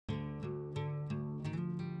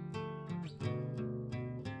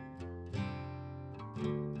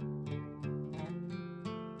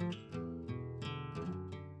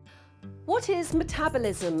What is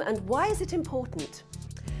metabolism and why is it important?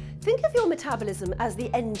 Think of your metabolism as the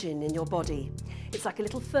engine in your body. It's like a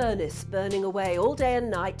little furnace burning away all day and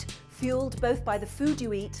night, fueled both by the food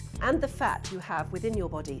you eat and the fat you have within your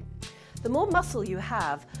body. The more muscle you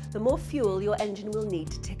have, the more fuel your engine will need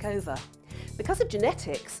to tick over. Because of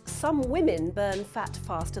genetics, some women burn fat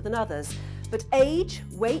faster than others, but age,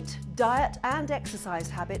 weight, diet and exercise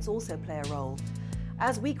habits also play a role.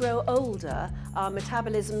 As we grow older, our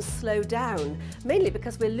metabolisms slow down, mainly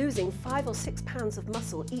because we're losing 5 or 6 pounds of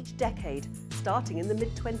muscle each decade, starting in the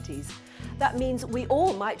mid-20s. That means we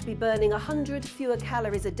all might be burning 100 fewer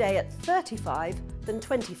calories a day at 35 than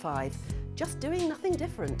 25, just doing nothing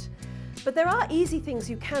different. But there are easy things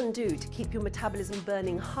you can do to keep your metabolism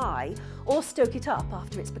burning high or stoke it up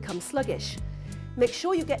after it's become sluggish. Make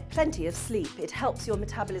sure you get plenty of sleep. It helps your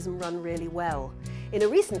metabolism run really well. In a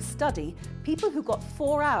recent study, people who got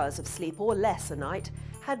 4 hours of sleep or less a night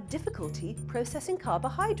had difficulty processing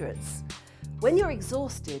carbohydrates. When you're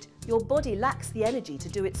exhausted, your body lacks the energy to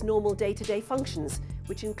do its normal day-to-day functions,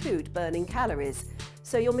 which include burning calories,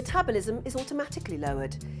 so your metabolism is automatically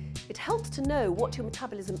lowered. It helps to know what your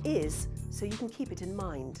metabolism is so you can keep it in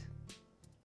mind.